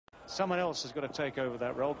Someone else has got to take over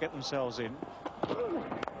that role, get themselves in.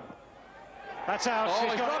 That's out. Oh,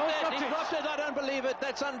 he's dropped it. He dropped it. I don't believe it.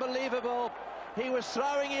 That's unbelievable. He was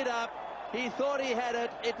throwing it up. He thought he had it.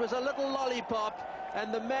 It was a little lollipop.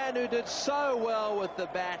 And the man who did so well with the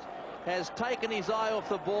bat has taken his eye off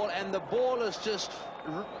the ball, and the ball has just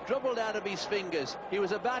dribbled out of his fingers. He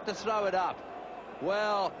was about to throw it up.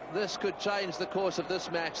 Well, this could change the course of this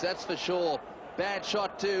match, that's for sure. Bad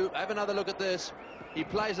shot too. Have another look at this. He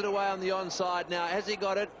plays it away on the onside now. Has he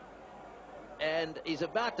got it? And he's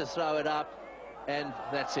about to throw it up, and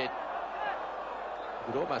that's it.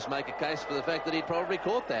 You could almost make a case for the fact that he'd probably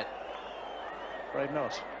caught that. Afraid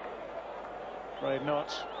not. Afraid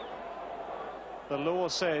not. The law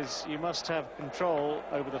says you must have control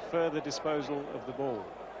over the further disposal of the ball.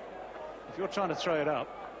 If you're trying to throw it up,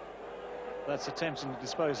 that's attempting to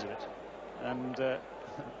dispose of it. And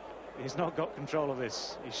he's not got control of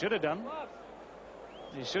this. He should have done.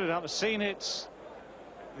 He should have done. I've seen it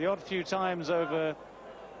the odd few times over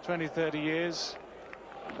 20, 30 years.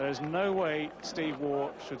 There is no way Steve Waugh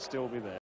should still be there.